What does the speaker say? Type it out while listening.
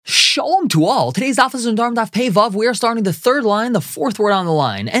Shalom to all. Today's daf is in Nedarim daf Pei Vav. We are starting the third line, the fourth word on the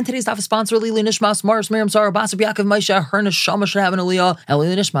line. And today's daf is sponsored Lili Nishmas, Mars, Miriam, Sarah, Basab, Yaakov, Maisha, her neshama should have an aliyah. And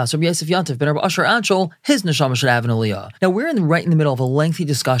Lili Nishmas, Rabbi Yosef Yantiv, Ben Rabbi Asher Anshel, his neshama should have an aliyah. Now we're right in the middle of a lengthy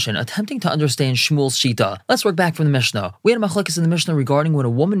discussion, attempting to understand Shmuel's shita. Let's work back from the Mishnah. We had a machlekes in the Mishnah regarding when a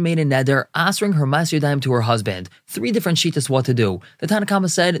woman made a neder, answering her mas yadayim to her husband. Three different shitas what to do. The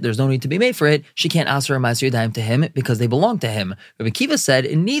Tanakama said there's no need to be made for it. She can't answer her mas yadayim to him because they belong to him. Rabbi Kiva said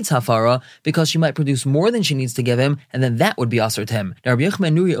it needs hafara because she might produce more than she needs to give him, and then that would be aser to him. Now Rabbi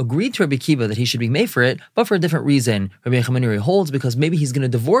Yochanan Nuri agreed to Rabbi Kiva that he should be made for it, but for a different reason. Rabbi Yochanan Nuri holds because maybe he's going to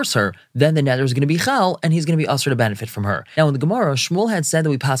divorce her, then the neder is going to be chal, and he's going to be aser to benefit from her. Now in the Gemara, Shmuel had said that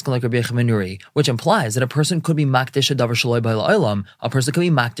we paskin like Rabbi Yochanan Nuri, which implies that a person could be makdish a davar shaloi by la'olam. A person could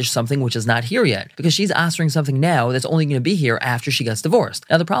be makdish something which is not here yet, because she's answering something now that's only going to be here after she gets divorced.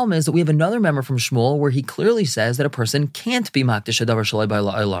 Now the problem is that we have another member from Shmuel where he clearly says that a person can't be makdish a davar shaloi by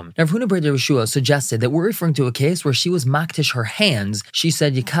la'olam. Now Rav Huna bar Yeshua suggested that we're referring to a case where she was makdish her hands. She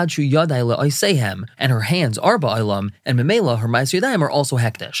said yikadshu yadai le'osehem, and her hands are ba'olam, and memela her ma'as yadayim are also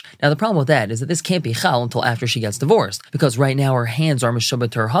hektish. Now the problem with that is that this can't be chal until after she gets divorced, because right now her hands are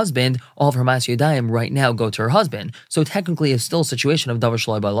meshubat to her husband. All of her ma'as yadayim right now go to her husband. So technically it's still a situation of davar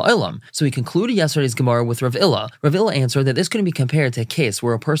shaloi by la'olam. So we concluded yesterday's Gemara with Rav Illa. Rav Illa answered that this couldn't be compared to a case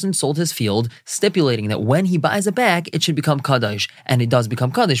where a person sold his field, stipulating that when he buys it back, it should become kaddish, and it does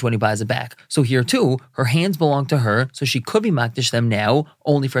become kaddish when he buys it back. So here too, her hands belong to her, so she could be makdish them now,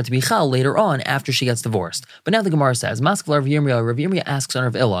 only for it to be chal later on after she gets divorced. But now the Gemara says, Maskal Rav Yirmiyah asks on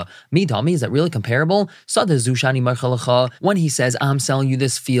Rav Illa, Mi Dami, is that really comparable? Sada Zushani Marchalacha, when he says, I'm selling you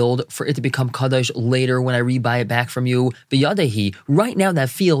this field for it to become kaddish later when I rebuy it back from you, Biyadehi, right now that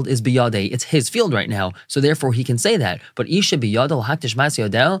field is Biyadeh, it's his field right now, so therefore he can say that. But Isha Biyadeh Hakdish Mas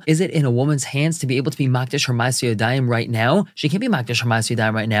Yodel, is it in a woman's hands to be able to be makdish her Mas Yodayim right now? She can't be makdish her Mas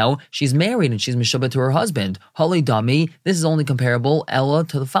Yodayim right now. She's married and she's mishabah to her husband. Hali Dami, this is only comparable, Ella,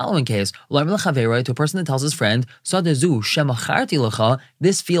 to the following case. To a person that tells his friend, Sadazu Shemacharti Lecha,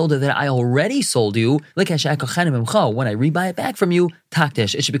 this field that I already sold you, when I rebuy it back from you,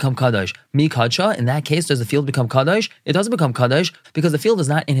 Takdish, it should become Kaddish. Mi Kadsha, in that case, does the field become Kaddish? It doesn't become Kaddish because the field is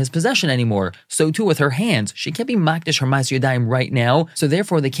not in his possession anymore. So too with her hands. She can't be Makdish her Mas Yadayim right now, so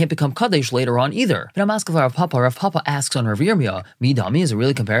therefore they can't become Kaddish later on either. But I'm asking for Rav Papa. Rav Papa asks on Rav Yirmiyah, Mi Dami, is it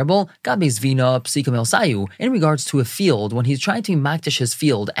really comparable? Gabi Zvina Psikam El Sayu. In regards to a field, when he's trying to Makdish his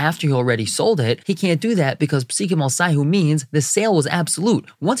field after he already sold it, he can't do that because Psikam El Sayu means the sale was absolute.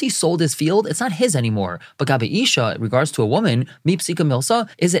 Once he sold his field, it's not his anymore. But Gabi Isha, in regards to a woman, Mi Psikam Milsa,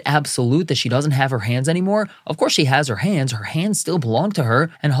 is it absolute that she doesn't have her hands anymore? Of course she has her hands still belong to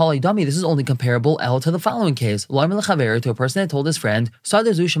her, and Hali Dami, this is only comparable to the following case. To a person that told his friend,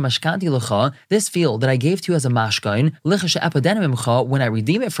 this field that I gave to you as a mashkain, when I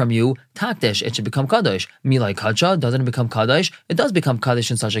redeem it from you, takdish, it should become kaddish. Milai kadsha, doesn't it become kaddish? It does become kaddish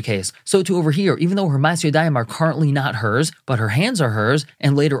in such a case. So to over here, even though her mas yadayim are currently not hers, but her hands are hers,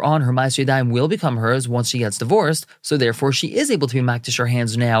 and later on her mas yadayim will become hers once she gets divorced, so therefore she is able to be makdish her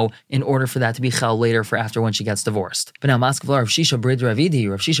hands now in order for that to be chal later for after when she gets divorced. But now Maskavlar Rav Shisha Brid Ravidi,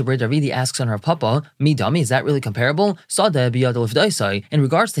 Rav Shisha Brid Ravidi asks on Rav Papa, Mi Dami, is that really comparable? Sada biyadol ifdaisai, in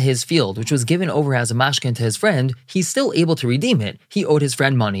regards to his field, which was given over as a mashkin to his friend, he's still able to redeem it. He owed his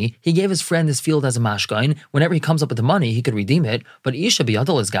friend money, he gave his friend this field as a mashkin, whenever he comes up with the money, he could redeem it. But Isha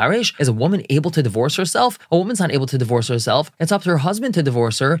biyadol is garish, is a woman able to divorce herself? A woman's not able to divorce herself, it's up to her husband to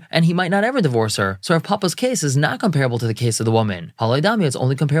divorce her, and he might not ever divorce her. So Rav Papa's case is not comparable to the case of the woman. Halayidami, it's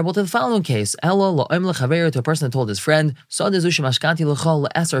only comparable to the following case. Ella la'im lechaver, to a person that told his friend,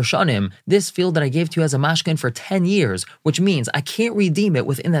 this field that I gave to you as a mashkin for 10 years, which means I can't redeem it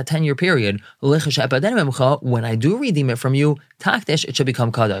within that 10-year period. When I do redeem it from you, takdish, it should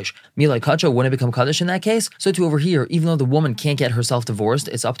become kaddish. Milai kadsha, wouldn't it become kaddish in that case? So to over here, even though the woman can't get herself divorced,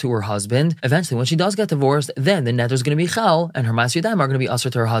 it's up to her husband. Eventually, when she does get divorced, then the nether is going to be chal, and her mas yadayim are going to be usher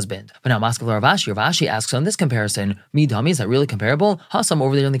to her husband. But now Maskav Rav Ashi asks on this comparison, Mi Dami, is that really comparable? Hasam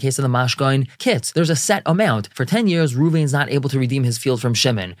over there in the case of the mashkain, kits, there's a set amount. For 10 years, Reuven's not able to redeem his field from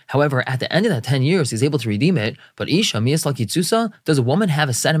Shimon. However, at the end of that 10 years, he's able to redeem it. But Isha, Miyas Lakitsusa, does a woman have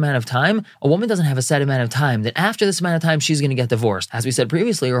a set amount of time? A woman doesn't have a set amount of time that after this amount of time, she's going to get divorced. As we said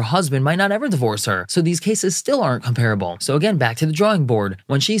previously, her husband might not ever divorce her. So these cases still aren't comparable. So again, back to the drawing board.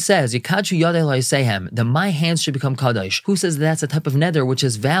 When she says, Yikachu Yadei La'Yisehem, that my hands should become kaddish, who says that's a type of neder which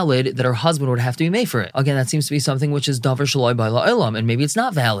is valid that her husband would have to be made for it? Again, that seems to be something which is davar shaloi by la'olam, and maybe it's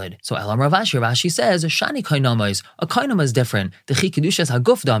not valid. So Elam Rav Ashi says, Shani kainamais, a kainam is different. The chi kedushas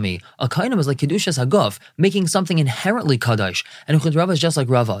haguf dami, a kainam is like kedushas haguf, making something inherently kaddish. And Uchud Rava is just like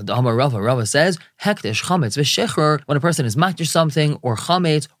Rava. The Amar Rava says, hektish chametz v'shechrer, when a person is makdish makdish something, or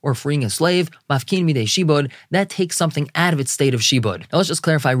chametz, or freeing a slave, mafkin midei shibud, that takes something out of its state of shibud. Now let's just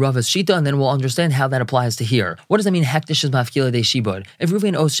clarify Rava's shita, and then we'll understand how that applies to here. What does that mean, hektish is mafkila de shibud? If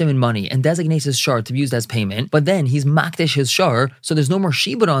Reuven owes Shimon money and designates his shar to be used as payment, but then he's makdish his shar, so there's no more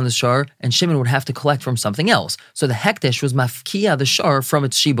shibud on the shar, and Shimon would have to collect from something else. So the hektish was mafkia the shar from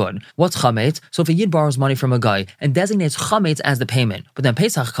its shibud. What's chametz? So if a yid borrows money from a guy and designates chametz as the payment, but then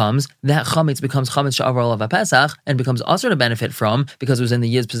Pesach comes, that chametz becomes chametz sha'avar alav Pesach and becomes also to benefit from because it was in the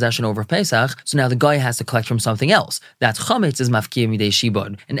yid's possession over Pesach. So now the guy has to collect from something else. That's chametz is mafkia midei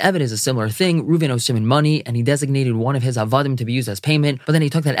shibud. An eved is a similar thing. Reuven owes Shimon money and he designated one of his avadim to be used as payment, but then he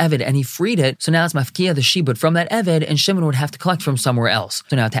took that eved and he freed it. So now it's mafkia the shibud from that eved, and Shimon would have to collect from somewhere else.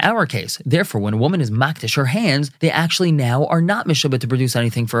 So now to our case, therefore, when a woman is makdish her hands, they actually now are not mishubah to produce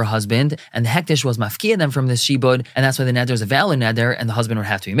anything for her husband, and the hektish was mafkia them from this shibud, and that's why the neder is a valid neder, and the husband would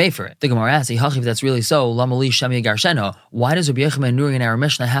have to be made for it. The Gemara asks, if that's really so, lamali shemi garsheno, why does Rabbi Yochanan Nuri in our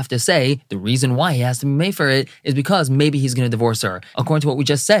Mishnah have to say the reason why he has to be made for it is because maybe he's going to divorce her? According to what we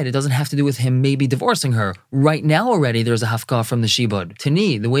just said, it doesn't have to do with him maybe divorcing her. Right now already there's a hafkah from the shibud.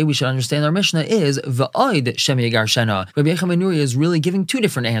 Tani, the way we should understand our Mishnah is va'oid shemi garsheno. Rabbi Yochanan ben Nuri is really giving two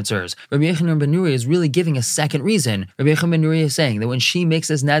different answers. Rabbi Yochanan ben Nuri is really giving a second reason. Rabbi Yochanan ben Nuri is saying that when she makes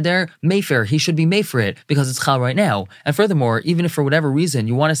this neder, mayfair, he should be made for it because it's chal right now. And furthermore, even if for whatever reason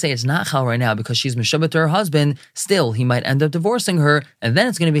you want to say it's not chal right now because she's mishabbat to her husband, still he might end up divorcing her, and then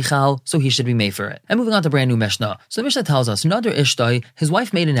it's going to be chal, so he should be made for it. And moving on to brand new Mishnah. So the Mishnah tells us, Nadar Ishtai, his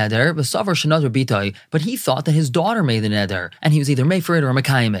wife made a neder, v'savar shenadar bitai, but he thought that his daughter made the neder, and he was either made for it or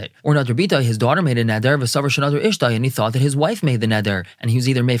mekayim it. Or Nadar bitai, his daughter made a neder, v'savar shenadar Ishtai, and he thought that his wife made the neder, and he was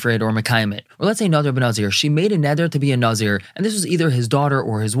either made for it or mekayim it. Or let's say Nadar ben Nazir, she made a neder to be a Nazir, and this was either his daughter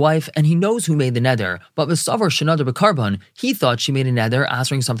or his wife, and he knows who made the neder, but v'savar shenadar b'karban, he thought she made a neder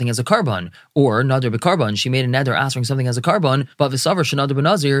answering something as a karban. Or Nadar b'karban, she made a neder answering something as a karban, but v'savar shenadar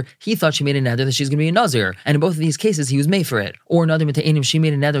b'nazir, he thought she made a neder that she's going to be a Nazir, and in both of these cases he was made for it. Or Nadar mita'enim, she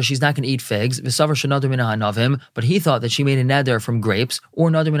made a neder she's not going to eat figs, v'savar shenadar min ha'anavim, but he thought that she made a neder from grapes. Or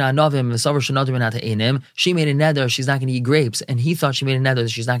Nadar min ha'anavim, v'savar shenadar min ha'ta'enim, she made a neder she's not going to eat grapes, and he thought she made a neder that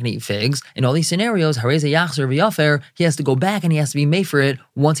she's not going to eat figs. In all these scenarios, hareze yachzer v'yafer, he has to go back and he has to be made for it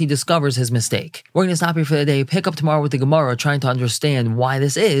once he discovers his mistake. We're going to stop here for the day, pick up tomorrow with the Gemara, trying to understand why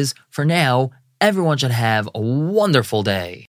this is. For now, everyone should have a wonderful day.